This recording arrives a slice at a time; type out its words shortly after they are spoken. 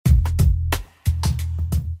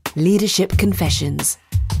Leadership Confessions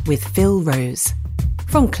with Phil Rose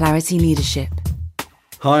from Clarity Leadership.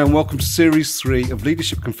 Hi and welcome to Series 3 of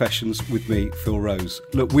Leadership Confessions with me, Phil Rose.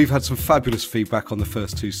 Look, we've had some fabulous feedback on the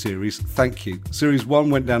first two series. Thank you. Series 1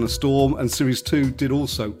 went down a storm and Series 2 did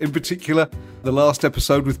also. In particular, the last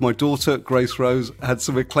episode with my daughter, Grace Rose, had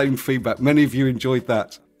some acclaimed feedback. Many of you enjoyed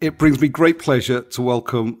that. It brings me great pleasure to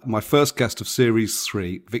welcome my first guest of Series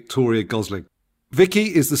 3, Victoria Gosling.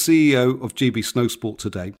 Vicky is the CEO of GB Snowsport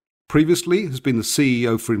today. Previously has been the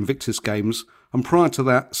CEO for Invictus Games, and prior to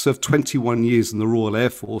that served 21 years in the Royal Air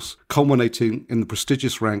Force, culminating in the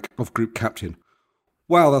prestigious rank of Group Captain.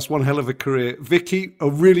 Wow, that's one hell of a career. Vicky, a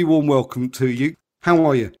really warm welcome to you. How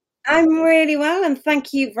are you? I'm really well, and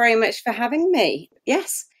thank you very much for having me.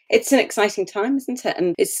 Yes, it's an exciting time, isn't it?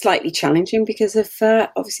 And it's slightly challenging because of,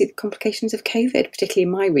 obviously, the complications of COVID, particularly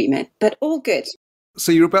in my remit, but all good.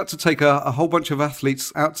 So you're about to take a whole bunch of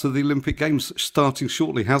athletes out to the Olympic Games starting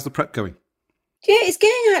shortly. How's the prep going? Yeah, it's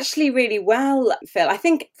going actually really well, Phil. I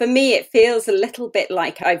think for me, it feels a little bit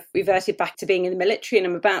like I've reverted back to being in the military and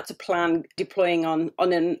I'm about to plan deploying on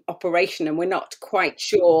an operation and we're not quite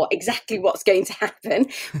sure exactly what's going to happen.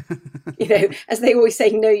 You know, as they always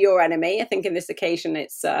say, know your enemy. I think in this occasion,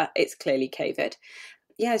 it's clearly COVID.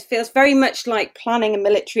 Yeah, it feels very much like planning a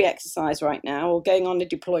military exercise right now or going on a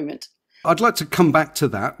deployment. I'd like to come back to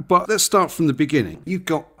that, but let's start from the beginning. You've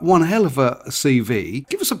got one hell of a CV.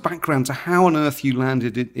 Give us a background to how on earth you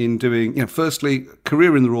landed in doing, firstly,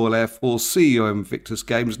 career in the Royal Air Force, CEO of Invictus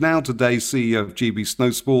Games, now today CEO of GB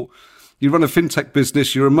Snowsport. You run a fintech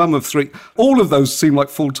business, you're a mum of 3. All of those seem like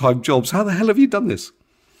full-time jobs. How the hell have you done this?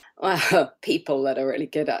 Well, people that are really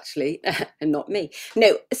good, actually, and not me.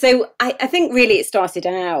 No, so I think really it started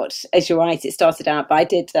out, as you're right, it started out, but I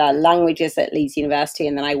did languages at Leeds University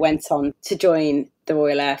and then I went on to join the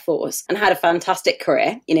Royal Air Force and had a fantastic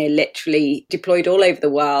career, literally deployed all over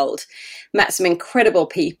the world, met some incredible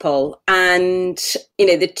people. And,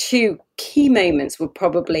 the two key moments were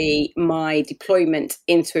probably my deployment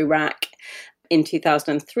into Iraq in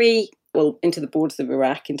 2003, into the borders of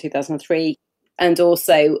Iraq in 2003. And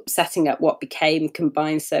also setting up what became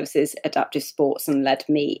Combined Services Adaptive Sports and led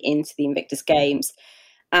me into the Invictus Games.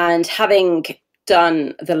 And having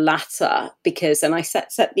done the latter, and I set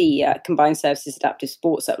the Combined Services Adaptive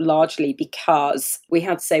Sports up largely because we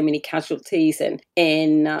had so many casualties in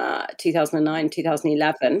 2009,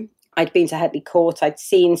 2011. I'd been to Headley Court. I'd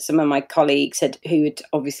seen some of my colleagues who had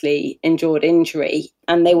obviously endured injury,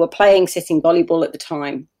 and they were playing sitting volleyball at the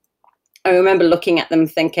time. I remember looking at them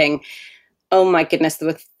thinking, oh my goodness, there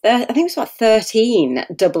were, I think it was about 13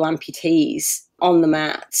 double amputees on the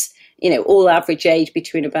mat, all average age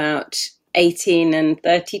between about 18 and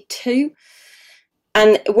 32.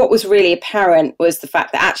 And what was really apparent was the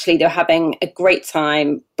fact that actually they were having a great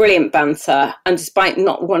time, brilliant banter. And despite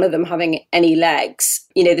not one of them having any legs,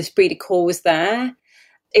 the esprit de corps was there.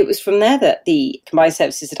 It was from there that the Combined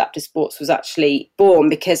Services Adaptive Sports was actually born,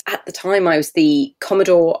 because at the time I was the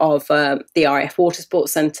Commodore of the RAF Water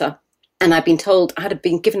Sports Centre. And I had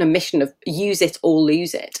been given a mission of use it or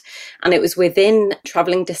lose it. And it was within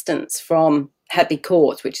travelling distance from Headley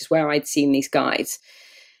Court, which is where I'd seen these guys.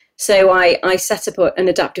 So I set up an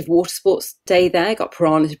adaptive water sports day there, got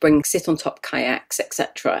Piranha to sit on top kayaks,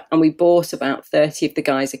 etc. And we brought about 30 of the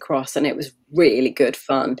guys across, and it was really good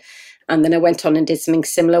fun. And then I went on and did something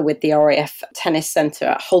similar with the RAF Tennis Centre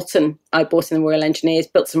at Halton. I brought in the Royal Engineers,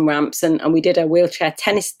 built some ramps, and we did a wheelchair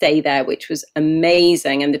tennis day there, which was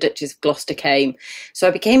amazing. And the Duchess of Gloucester came. So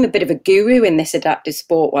I became a bit of a guru in this adaptive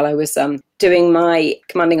sport while I was doing my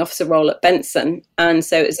commanding officer role at Benson. And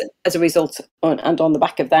so as a result, and on the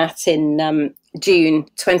back of that, in June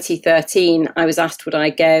 2013, I was asked would I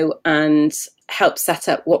go and helped set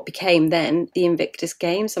up what became then the Invictus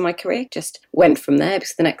Games, and my career just went from there,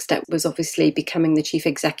 because the next step was obviously becoming the chief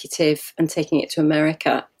executive and taking it to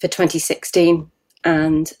America for 2016,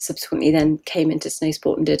 and subsequently then came into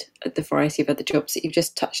Snowsport and did the variety of other jobs that you've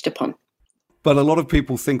just touched upon. But a lot of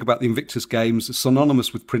people think about the Invictus Games as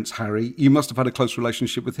synonymous with Prince Harry. You must have had a close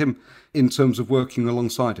relationship with him in terms of working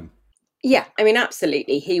alongside him. Yeah, I mean,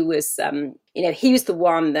 absolutely. He was, he was the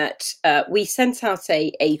one that we sent out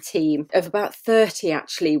a team of about 30,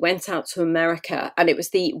 actually, went out to America, and it was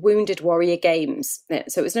the Wounded Warrior Games.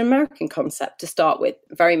 So it was an American concept to start with,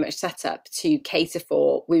 very much set up to cater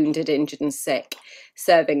for wounded, injured and sick,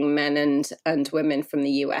 serving men and women from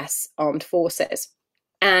the US Armed Forces.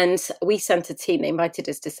 And we sent a team, they invited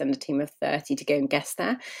us to send a team of 30 to go and guest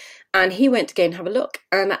there. And he went to go and have a look.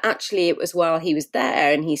 And actually it was while he was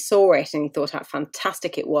there and he saw it and he thought how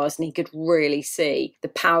fantastic it was. And he could really see the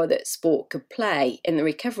power that sport could play in the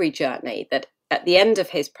recovery journey, that at the end of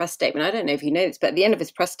his press statement, I don't know if you know this, but at the end of his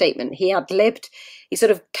press statement, he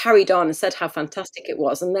sort of carried on and said how fantastic it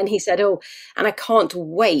was. And then he said, oh, and I can't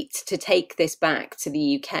wait to take this back to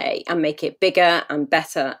the UK and make it bigger and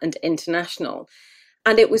better and international.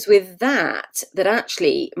 And it was with that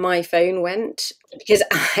actually my phone went, because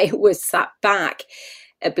I was sat back,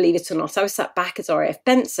 believe it or not, I was sat back as RAF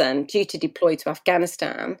Benson due to deploy to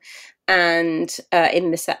Afghanistan. And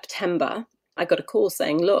in the September, I got a call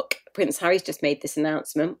saying, look, Prince Harry's just made this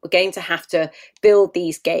announcement. We're going to have to build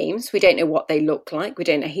these games. We don't know what they look like. We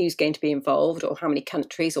don't know who's going to be involved or how many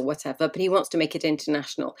countries or whatever, but he wants to make it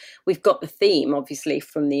international. We've got the theme, obviously,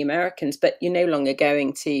 from the Americans, but you're no longer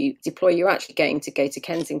going to deploy. You're actually going to go to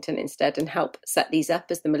Kensington instead and help set these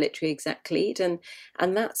up as the military exec lead. And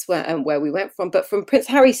that's where we went from. But from Prince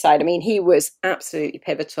Harry's side, I mean, he was absolutely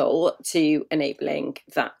pivotal to enabling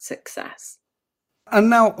that success. And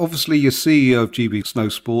now, obviously, you're CEO of GB Snow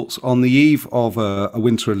Sports on the eve of a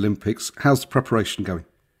Winter Olympics. How's the preparation going?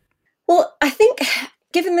 Well, I think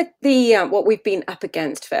given the what we've been up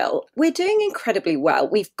against, Phil, we're doing incredibly well.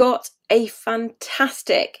 We've got a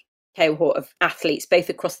fantastic cohort of athletes, both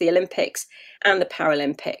across the Olympics and the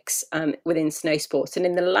Paralympics within snow sports. And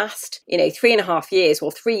in the last, 3.5 years, or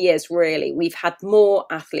 3 years really, we've had more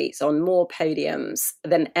athletes on more podiums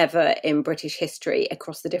than ever in British history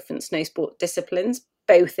across the different snow sport disciplines,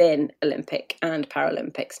 both in Olympic and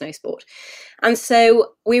Paralympic snow sport. And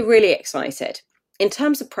so we're really excited. In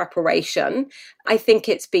terms of preparation, I think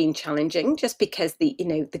it's been challenging just because the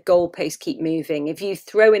goalposts keep moving. If you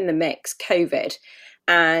throw in the mix COVID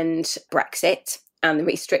and Brexit and the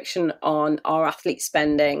restriction on our athletes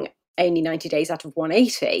spending only 90 days out of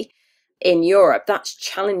 180 in Europe, that's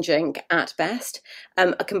challenging at best,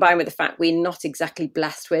 combined with the fact we're not exactly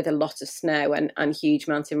blessed with a lot of snow and huge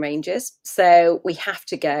mountain ranges. So we have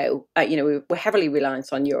to go, we're heavily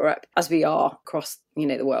reliant on Europe, as we are across,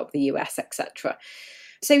 the world, the US, etc.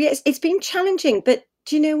 So yes, it's been challenging, but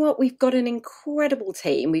do you know what? We've got an incredible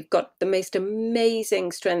team. We've got the most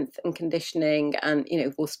amazing strength and conditioning, and,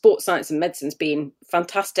 sports science and medicine's been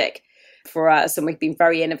fantastic for us, and we've been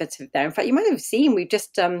very innovative there. In fact, you might have seen, we've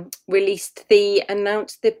just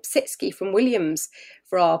announced the sit ski from Williams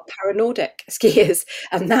for our Paranordic skiers,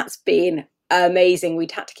 and that's been amazing.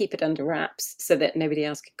 We'd had to keep it under wraps so that nobody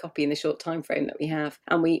else could copy in the short time frame that we have.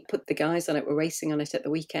 And we put the guys on it, we're racing on it at the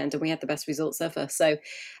weekend, and we had the best results ever. So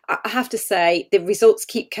I have to say, the results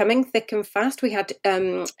keep coming thick and fast. We had,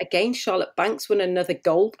 again, Charlotte Banks won another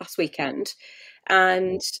gold last weekend,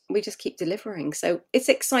 and we just keep delivering. So it's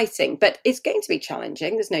exciting, but it's going to be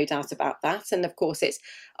challenging. There's no doubt about that. And of course, it's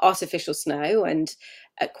artificial snow and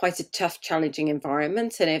quite a tough, challenging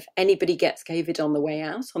environment. And if anybody gets COVID on the way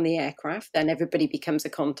out on the aircraft, then everybody becomes a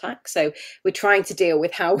contact. So we're trying to deal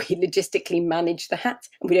with how we logistically manage that,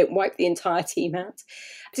 and we don't wipe the entire team out.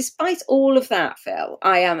 Despite all of that, Phil,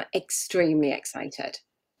 I am extremely excited.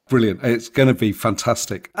 Brilliant. It's going to be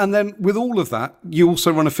fantastic. And then with all of that, you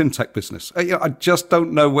also run a fintech business. I just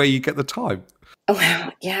don't know where you get the time. Oh,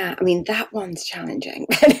 well, yeah. I mean, that one's challenging.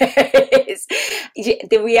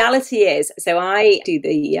 The reality is, so I do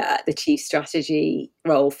the chief strategy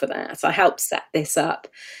role for that. I helped set this up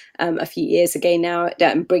a few years ago now,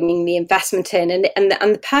 bringing the investment in. And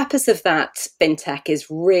the purpose of that fintech is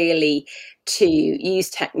really to use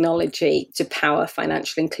technology to power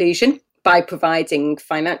financial inclusion by providing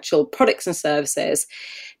financial products and services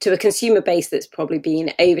to a consumer base that's probably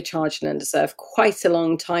been overcharged and underserved quite a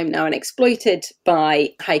long time now and exploited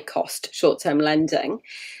by high-cost short-term lending.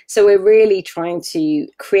 So we're really trying to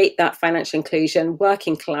create that financial inclusion,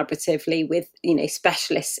 working collaboratively with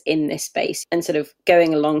specialists in this space, and sort of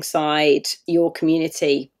going alongside your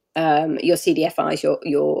community, your CDFIs,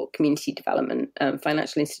 your community development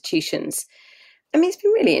financial institutions. I mean, it's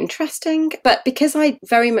been really interesting, but because I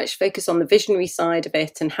very much focus on the visionary side of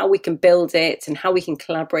it and how we can build it and how we can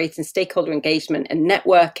collaborate and stakeholder engagement and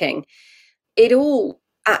networking, it all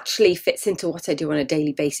actually fits into what I do on a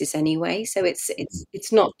daily basis anyway. So it's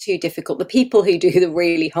not too difficult. The people who do the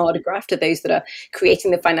really harder graft are those that are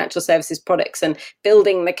creating the financial services products and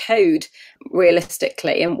building the code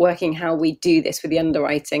realistically and working how we do this with the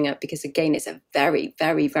underwriting, because again, it's a very,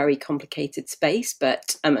 very, very complicated space,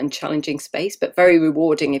 but and challenging space, but very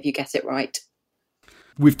rewarding if you get it right.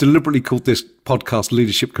 We've deliberately called this podcast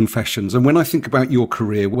Leadership Confessions. And when I think about your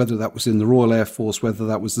career, whether that was in the Royal Air Force, whether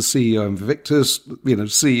that was the CEO of Invictus,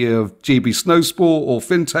 CEO of GB Snow Sport or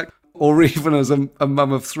FinTech, or even as a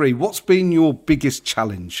mum of three, what's been your biggest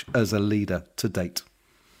challenge as a leader to date?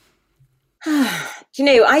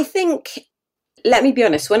 I think, let me be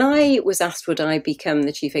honest, when I was asked would I become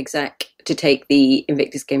the chief exec to take the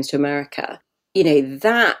Invictus Games to America,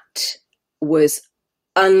 that was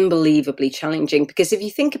unbelievably challenging, because if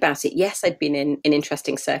you think about it, yes, I'd been in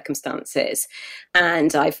interesting circumstances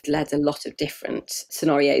and I've led a lot of different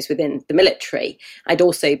scenarios within the military. I'd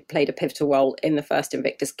also played a pivotal role in the first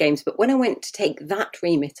Invictus Games, but when I went to take that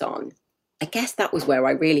remit on, I guess that was where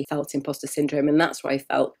I really felt imposter syndrome, and that's where I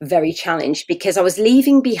felt very challenged, because I was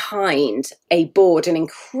leaving behind a board, an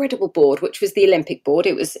incredible board, which was the Olympic board.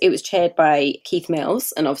 It was chaired by Keith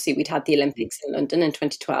Mills, and obviously we'd had the Olympics in London in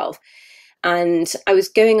 2012. And I was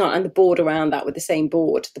going on, and the board around that with the same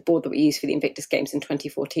board, the board that we used for the Invictus Games in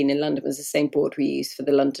 2014 in London was the same board we used for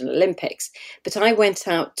the London Olympics. But I went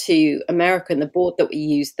out to America, and the board that we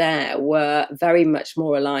used there were very much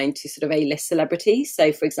more aligned to sort of A-list celebrities.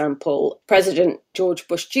 So, for example, President George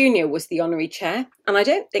Bush Jr. was the honorary chair. And I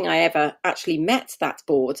don't think I ever actually met that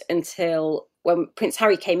board until when Prince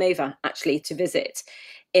Harry came over actually to visit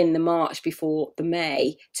in the March before the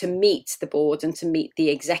May to meet the board and to meet the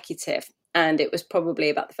executive. And it was probably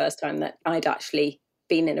about the first time that I'd actually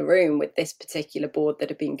been in a room with this particular board that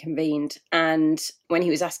had been convened. And when he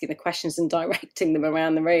was asking the questions and directing them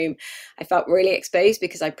around the room, I felt really exposed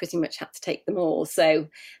because I pretty much had to take them all. So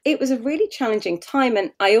it was a really challenging time.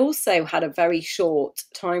 And I also had a very short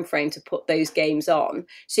time frame to put those games on.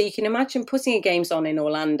 So you can imagine putting a games on in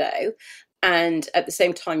Orlando, and at the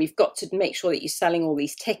same time, you've got to make sure that you're selling all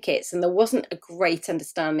these tickets. And there wasn't a great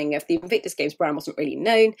understanding of the Invictus Games brand, wasn't really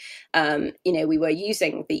known. We were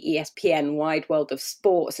using the ESPN Wide World of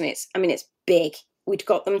Sports, and it's big. We'd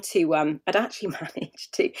got them to, I'd actually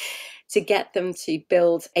managed to get them to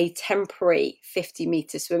build a temporary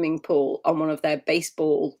 50-meter swimming pool on one of their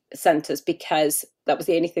baseball centres, because that was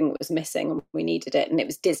the only thing that was missing and we needed it. And it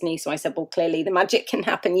was Disney. So I said, well, clearly the magic can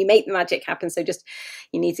happen. You make the magic happen. So just,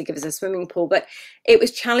 you need to give us a swimming pool. But it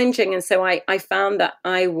was challenging. And so I found that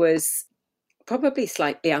I was probably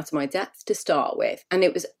slightly out of my depth to start with. And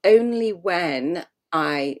it was only when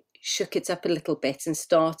I shook it up a little bit and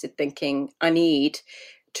started thinking, I need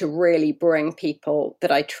to really bring people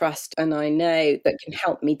that I trust and I know that can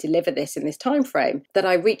help me deliver this in this time frame, that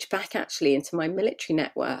I reached back actually into my military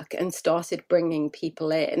network and started bringing people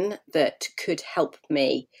in that could help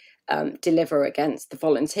me deliver against the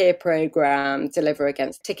volunteer program, deliver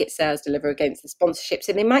against ticket sales, deliver against the sponsorships.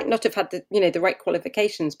 And they might not have had the right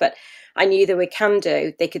qualifications, but I knew they were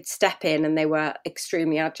can-do. They could step in, and they were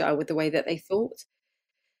extremely agile with the way that they thought.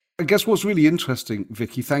 I guess what's really interesting,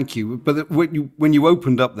 Vicky, thank you. But when you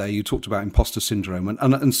opened up there, you talked about imposter syndrome,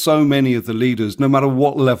 and so many of the leaders, no matter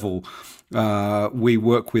what level we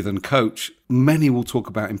work with and coach, many will talk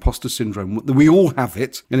about imposter syndrome. We all have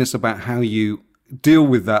it, and it's about how you deal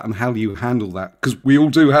with that and how you handle that, because we all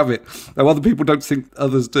do have it, though other people don't think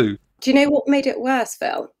others do. Do you know what made it worse,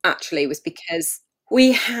 Phil, actually, was because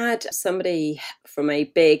we had somebody from one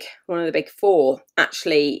of the big four,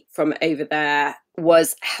 actually from over there,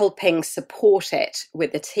 was helping support it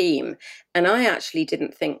with the team. And I actually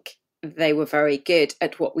didn't think they were very good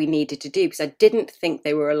at what we needed to do, because I didn't think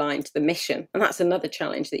they were aligned to the mission. And that's another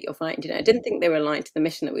challenge that you'll find. I didn't think they were aligned to the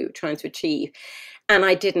mission that we were trying to achieve. And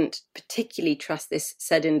I didn't particularly trust this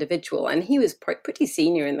said individual. And he was pretty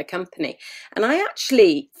senior in the company. And I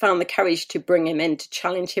actually found the courage to bring him in to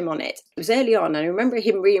challenge him on it. It was early on. And I remember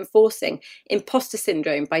him reinforcing imposter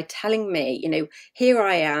syndrome by telling me, here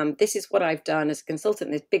I am. This is what I've done as a consultant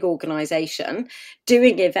in this big organization,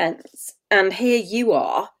 doing events. And here you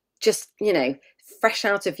are, just, fresh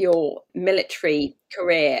out of your military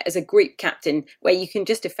career as a group captain, where you can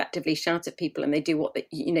just effectively shout at people and they do what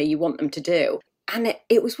you want them to do. And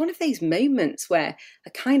it was one of those moments where I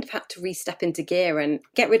kind of had to re-step into gear and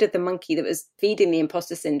get rid of the monkey that was feeding the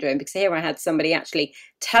imposter syndrome, because here I had somebody actually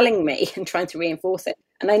telling me and trying to reinforce it.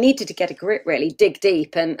 And I needed to get a grip, really, dig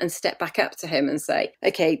deep and step back up to him and say,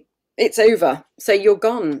 okay, it's over. So you're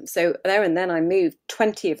gone. So there and then I moved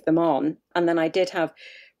 20 of them on. And then I did have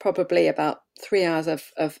probably about 3 hours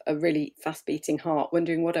of a really fast beating heart,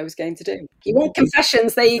 wondering what I was going to do. You want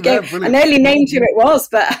confessions? There you go. I nearly named who it was,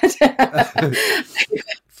 but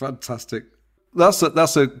fantastic. That's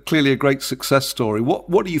clearly a great success story.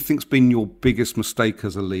 What do you think's been your biggest mistake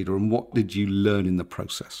as a leader, and what did you learn in the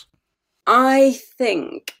process? I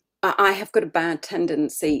think I have got a bad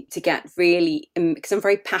tendency to get really, because I'm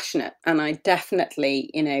very passionate, and I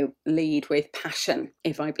definitely, lead with passion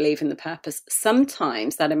if I believe in the purpose.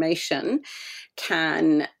 Sometimes that emotion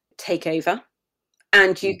can take over,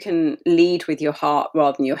 and you can lead with your heart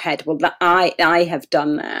rather than your head. Well, I have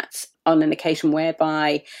done that on an occasion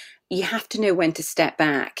whereby you have to know when to step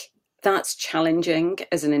back. That's challenging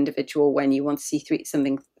as an individual when you want to see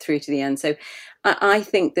something through to the end. So I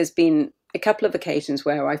think there's been a couple of occasions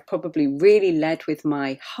where I've probably really led with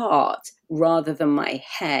my heart rather than my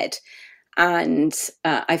head. And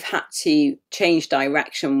I've had to change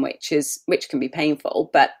direction, which can be painful,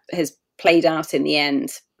 but has played out in the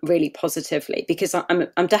end really positively, because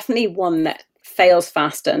I'm definitely one that fails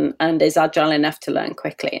fast and is agile enough to learn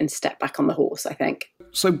quickly and step back on the horse, I think.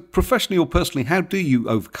 So professionally or personally, how do you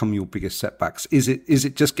overcome your biggest setbacks? Is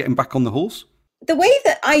it just getting back on the horse? The way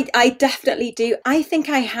that I definitely do, I think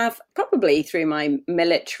I have, probably through my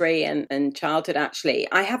military and childhood, actually,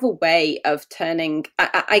 I have a way of turning,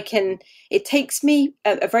 it takes me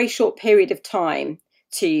a very short period of time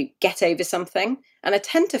to get over something. And I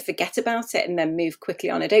tend to forget about it and then move quickly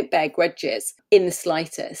on. I don't bear grudges in the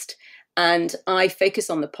slightest. And I focus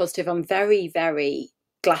on the positive. I'm very, very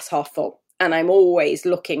glass half full. And I'm always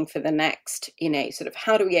looking for the next, sort of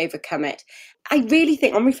how do we overcome it? I really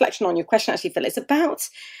think, on reflection on your question, actually, Phil, it's about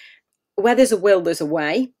where there's a will, there's a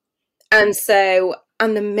way.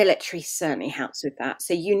 And the military certainly helps with that.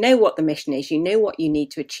 So you know what the mission is, you know what you need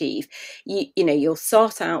to achieve. You'll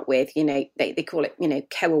start out with, they call it,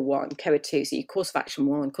 COA 1, COA 2, so your course of action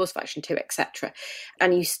 1, course of action 2, etc.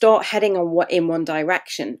 And you start heading in one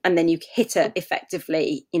direction, and then you hit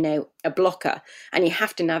effectively, a blocker, and you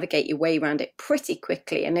have to navigate your way around it pretty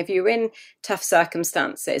quickly. And if you're in tough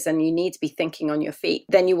circumstances and you need to be thinking on your feet,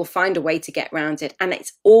 then you will find a way to get around it. And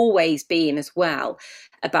it's always been as well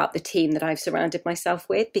about the team that I've surrounded myself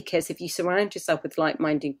with, because if you surround yourself with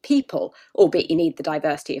like-minded people, albeit you need the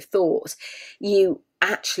diversity of thought, you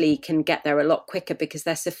actually can get there a lot quicker because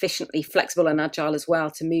they're sufficiently flexible and agile as well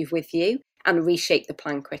to move with you and reshape the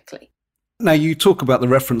plan quickly. Now, you talk about the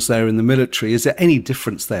reference there in the military. Is there any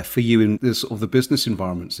difference there for you in the sort of the business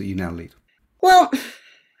environments that you now lead? Well,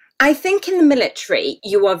 I think in the military,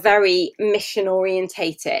 you are very mission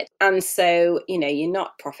orientated. And so, you're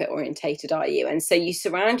not profit orientated, are you? And so you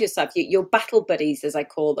surround yourself, your battle buddies, as I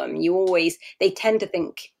call them, they tend to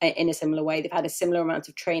think in a similar way. They've had a similar amount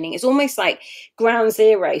of training. It's almost like ground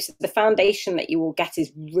zero. So the foundation that you will get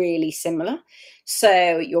is really similar.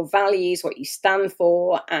 So your values, what you stand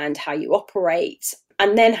for and how you operate,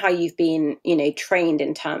 and then how you've been, trained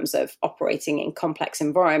in terms of operating in complex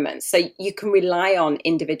environments. So you can rely on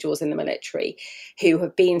individuals in the military who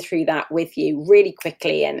have been through that with you really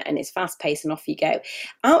quickly, and it's fast paced and off you go.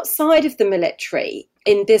 Outside of the military,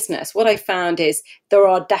 in business, what I found is there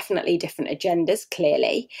are definitely different agendas,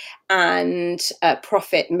 clearly, and a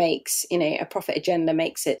profit agenda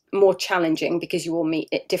makes it more challenging because you will meet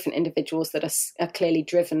different individuals that are clearly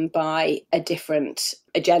driven by a different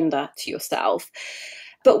agenda to yourself.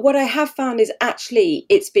 But what I have found is actually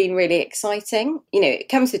it's been really exciting. It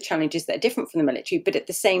comes with challenges that are different from the military, but at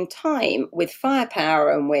the same time, with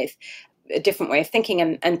firepower and with a different way of thinking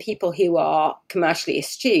and people who are commercially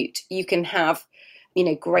astute, you can have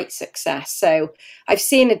great success. So I've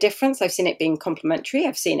seen a difference. I've seen it being complementary.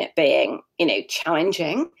 I've seen it being,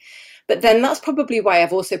 challenging. But then that's probably why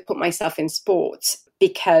I've also put myself in sports,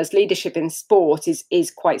 because leadership in sport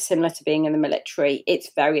is quite similar to being in the military. It's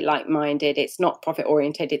very like-minded. It's not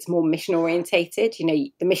profit-oriented. It's more mission-orientated.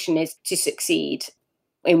 The mission is to succeed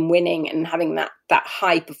in winning and having that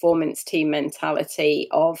high-performance team mentality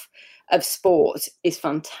of sport is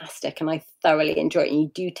fantastic, and I thoroughly enjoy it. And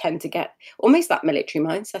you do tend to get almost that military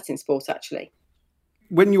mindset in sport, actually.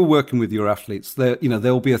 When you're working with your athletes,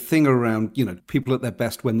 there'll be a thing around, people at their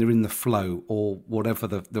best when they're in the flow, or whatever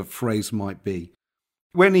the phrase might be.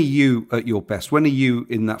 When are you at your best? When are you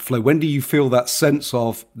in that flow? When do you feel that sense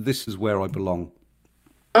of, this is where I belong?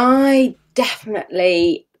 I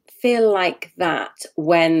definitely feel like that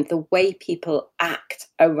when the way people act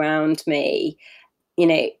around me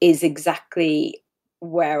is exactly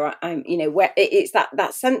where I'm, where it's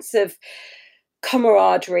that sense of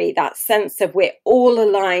camaraderie, that sense of we're all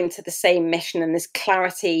aligned to the same mission, and there's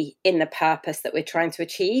clarity in the purpose that we're trying to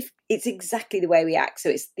achieve. It's exactly the way we act. So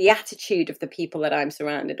it's the attitude of the people that I'm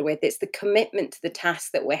surrounded with. It's the commitment to the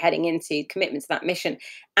task that we're heading into, commitment to that mission,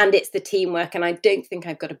 and it's the teamwork. And I don't think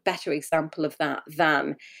I've got a better example of that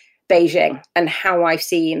than Beijing and how I've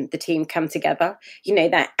seen the team come together.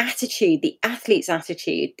 That attitude, the athlete's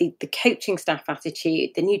attitude, the coaching staff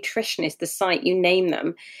attitude, the nutritionist, the site, you name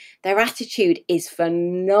them, their attitude is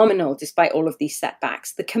phenomenal despite all of these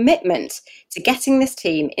setbacks. The commitment to getting this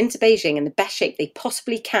team into Beijing in the best shape they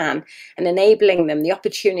possibly can and enabling them the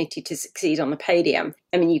opportunity to succeed on the podium.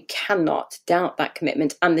 I mean, you cannot doubt that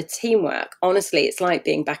commitment. And the teamwork, honestly, it's like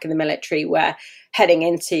being back in the military where heading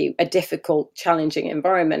into a difficult, challenging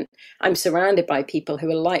environment, I'm surrounded by people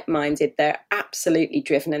who are like-minded. They're absolutely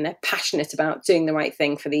driven and they're passionate about doing the right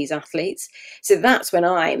thing for these athletes. So that's when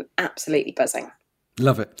I'm absolutely buzzing.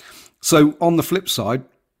 Love it. So on the flip side,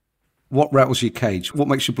 what rattles your cage? What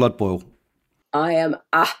makes your blood boil? I am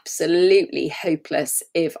absolutely hopeless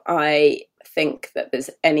if I think that there's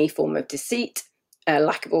any form of deceit, a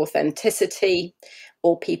lack of authenticity,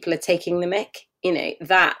 or people are taking the mick.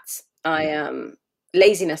 That I am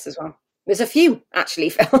laziness as well. There's a few, actually,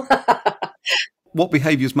 Phil. What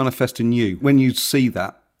behaviours manifest in you when you see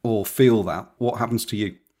that or feel that? What happens to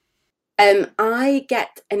you? I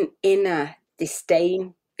get an inner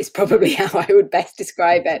disdain, is probably how I would best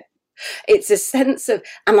describe it. It's a sense of,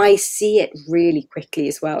 and I see it really quickly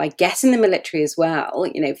as well. I guess in the military as well,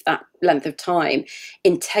 for that length of time,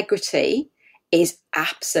 integrity is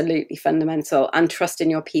absolutely fundamental, and trust in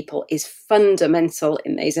your people is fundamental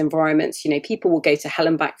in those environments. People will go to hell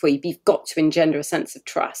and back for you, but you've got to engender a sense of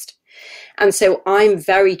trust. And so I'm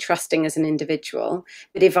very trusting as an individual,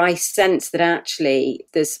 but if I sense that actually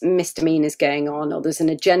there's misdemeanors going on, or there's an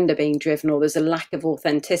agenda being driven, or there's a lack of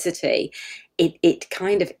authenticity, it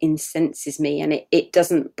kind of incenses me, and it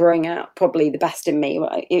doesn't bring out probably the best in me.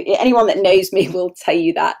 Anyone that knows me will tell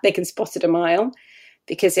you that. They can spot it a mile,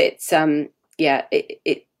 because it's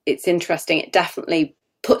it's interesting. It definitely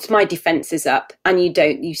puts my defenses up, and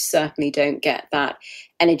you certainly don't get that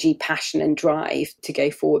energy, passion and drive to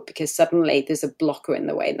go forward, because suddenly there's a blocker in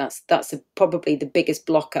the way. And that's probably the biggest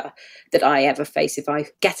blocker that I ever face if I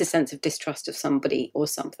get a sense of distrust of somebody or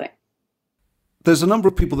something. There's a number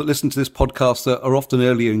of people that listen to this podcast that are often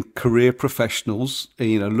early in career professionals,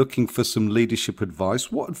 looking for some leadership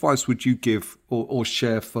advice. What advice would you give or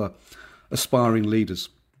share for aspiring leaders?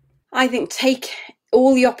 I think take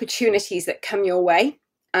all the opportunities that come your way,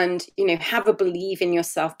 and, have a belief in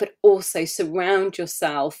yourself, but also surround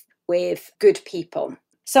yourself with good people.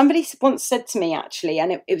 Somebody once said to me, actually,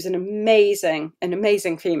 and it was an amazing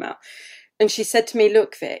female. And she said to me,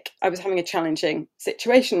 look, Vic, I was having a challenging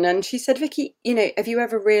situation. And she said, Vicky, have you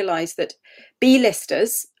ever realised that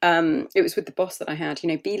B-listers, it was with the boss that I had,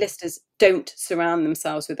 B-listers don't surround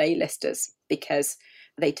themselves with A-listers because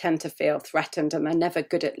they tend to feel threatened and they're never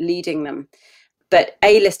good at leading them. But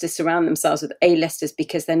A-listers surround themselves with A-listers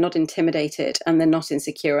because they're not intimidated and they're not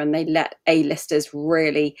insecure, and they let A-listers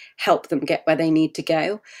really help them get where they need to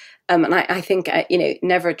go. And I think,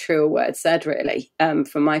 never a truer word said, really,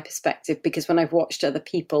 from my perspective, because when I've watched other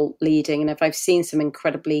people leading, and if I've seen some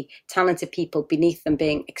incredibly talented people beneath them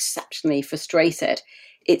being exceptionally frustrated,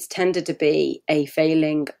 it's tended to be a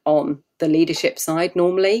failing on the leadership side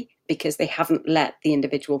normally, because they haven't let the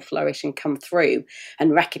individual flourish and come through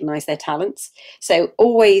and recognize their talents. So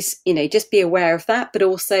always, just be aware of that, but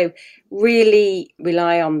also really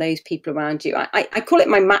rely on those people around you. I call it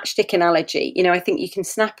my matchstick analogy. I think you can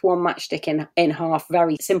snap one matchstick in half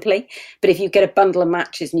very simply, but if you get a bundle of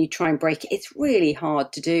matches and you try and break it, it's really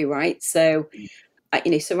hard to do, right? So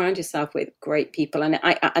surround yourself with great people. And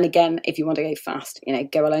again, if you want to go fast,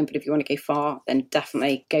 go alone. But if you want to go far, then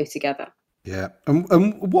definitely go together. Yeah.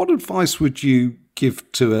 And what advice would you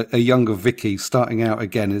give to a younger Vicky starting out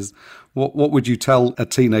again? What would you tell a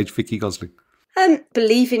teenage Vicky Gosling?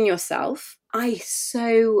 Believe in yourself. I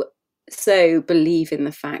so believe in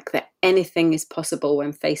the fact that anything is possible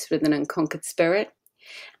when faced with an unconquered spirit.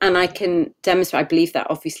 And I can demonstrate, I believe that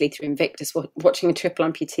obviously through Invictus, watching a triple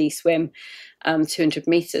amputee swim 200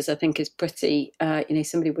 metres, I think is pretty,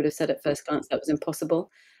 somebody would have said at first glance that was impossible.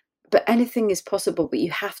 But anything is possible, but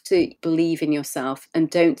you have to believe in yourself and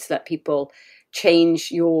don't let people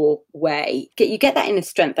change your way. You get that inner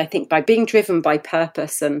strength, I think, by being driven by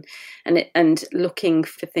purpose and looking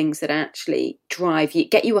for things that actually drive you,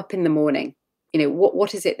 get you up in the morning.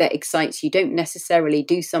 What is it that excites you? Don't necessarily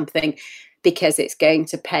do something because it's going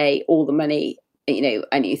to pay all the money,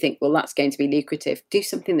 and you think, well, that's going to be lucrative. Do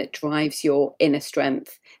something that drives your inner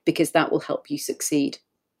strength, because that will help you succeed.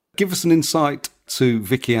 Give us an insight to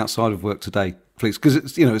Vicky outside of work today, please, because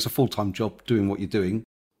it's a full-time job doing what you're doing.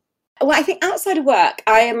 Well, I think outside of work,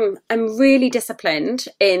 I'm really disciplined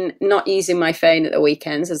in not using my phone at the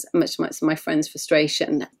weekends as much as my friend's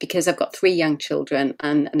frustration, because I've got 3 young children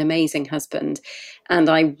and an amazing husband, and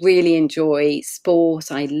I really enjoy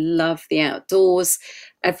sport. I love the outdoors,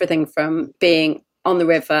 everything from being on the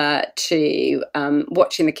river to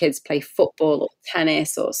watching the kids play football or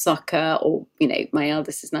tennis or soccer, or, my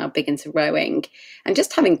eldest is now big into rowing, and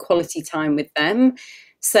just having quality time with them.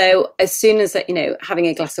 So as soon as, having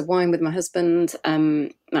a glass of wine with my husband,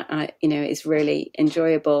 is really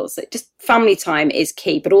enjoyable. So just family time is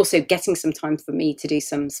key, but also getting some time for me to do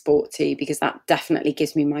some sport too, because that definitely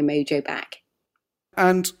gives me my mojo back.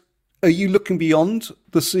 And are you looking beyond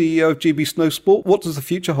the CEO of GB Snowsport? What does the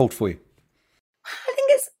future hold for you? I think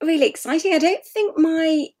it's really exciting. I don't think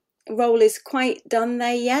my role is quite done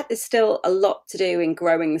there yet. There's still a lot to do in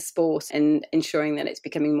growing the sport and ensuring that it's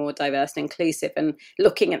becoming more diverse and inclusive, and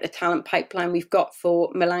looking at the talent pipeline we've got for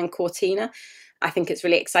Milan Cortina. I think it's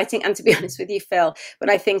really exciting. And to be honest with you, Phil, when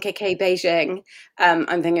I think OK Beijing,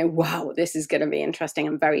 I'm thinking, wow, this is going to be interesting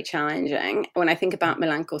and very challenging. When I think about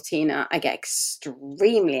Milan Cortina, I get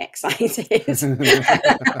extremely excited about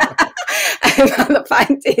the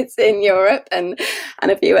fact it's in Europe and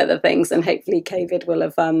a few other things. And hopefully COVID will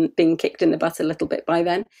have been kicked in the butt a little bit by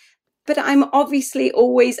then. But I'm obviously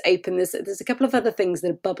always open. There's a couple of other things that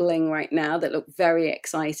are bubbling right now that look very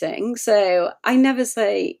exciting. So I never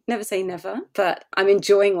say never, but I'm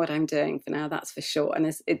enjoying what I'm doing for now, that's for sure. And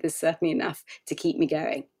there's certainly enough to keep me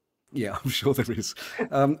going. Yeah, I'm sure there is.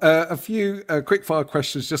 A few quick fire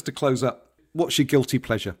questions just to close up. What's your guilty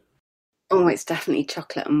pleasure? Oh, it's definitely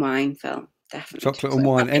chocolate and wine, Phil. Definitely chocolate and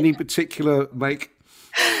wine. Any particular make?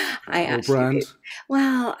 Brand?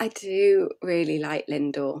 Well, I do really like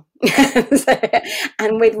Lindor.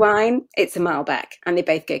 And with wine, it's a Malbec, and they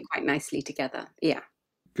both go quite nicely together. Yeah.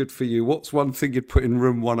 Good for you. What's one thing you'd put in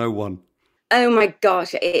room 101? Oh my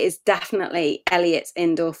gosh, it is definitely Elliot's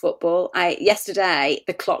indoor football. Yesterday,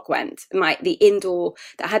 the clock went. The indoor,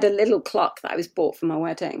 that had a little clock that I was bought for my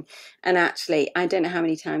wedding. And actually, I don't know how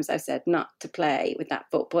many times I've said not to play with that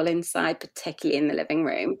football inside, particularly in the living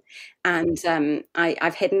room. And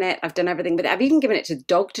I've hidden it. I've done everything with it. I've even given it to the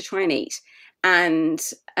dog to try and eat. And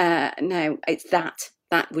no, it's that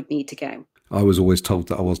would need to go. I was always told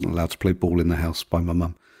that I wasn't allowed to play ball in the house by my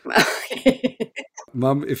mum.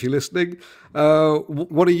 Mum, if you're listening,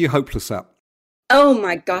 what are you hopeless at? Oh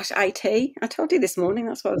my gosh, IT. I told you this morning,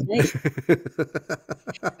 that's what I was doing.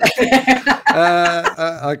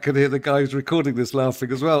 I could hear the guys recording this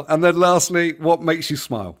laughing as well. And then lastly, what makes you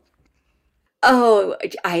smile? Oh,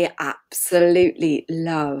 I absolutely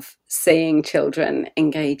love seeing children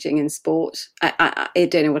engaging in sport. I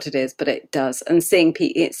don't know what it is, but it does. And seeing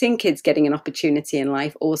kids getting an opportunity in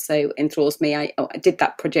life also enthralls me. I did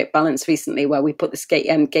that Project Balance recently where we put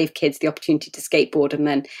gave kids the opportunity to skateboard and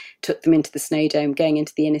then took them into the Snowdome, going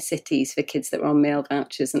into the inner cities for kids that were on meal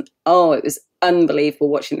vouchers. And it was unbelievable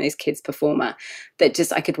watching those kids perform. I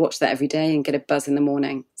could watch that every day and get a buzz in the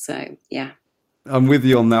morning. So, yeah. I'm with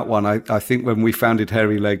you on that one. I think when we founded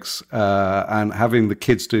Hairy Legs and having the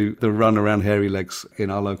kids do the run around Hairy Legs in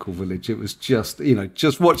our local village, it was just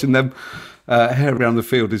watching them hair around the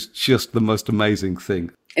field is just the most amazing thing.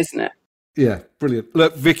 Isn't it? Yeah, brilliant.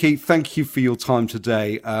 Look, Vicky, thank you for your time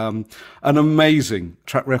today. An amazing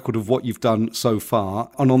track record of what you've done so far,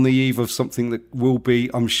 and on the eve of something that will be,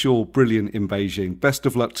 I'm sure, brilliant in Beijing. Best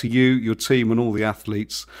of luck to you, your team, and all the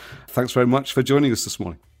athletes. Thanks very much for joining us this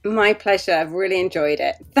morning. My pleasure. I've really enjoyed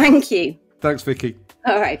it. Thank you. Thanks, Vicky.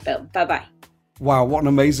 All right, Bill. Bye-bye. Wow, what an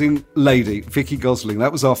amazing lady, Vicky Gosling.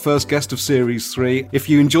 That was our first guest of Series 3. If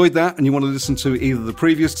you enjoyed that and you want to listen to either the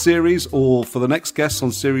previous series or for the next guests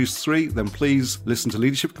on Series 3, then please listen to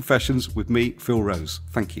Leadership Confessions with me, Phil Rose.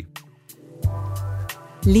 Thank you.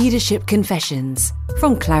 Leadership Confessions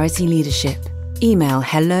from Clarity Leadership. Email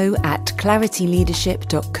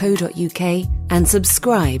hello@clarityleadership.co.uk and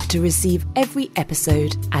subscribe to receive every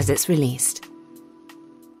episode as it's released.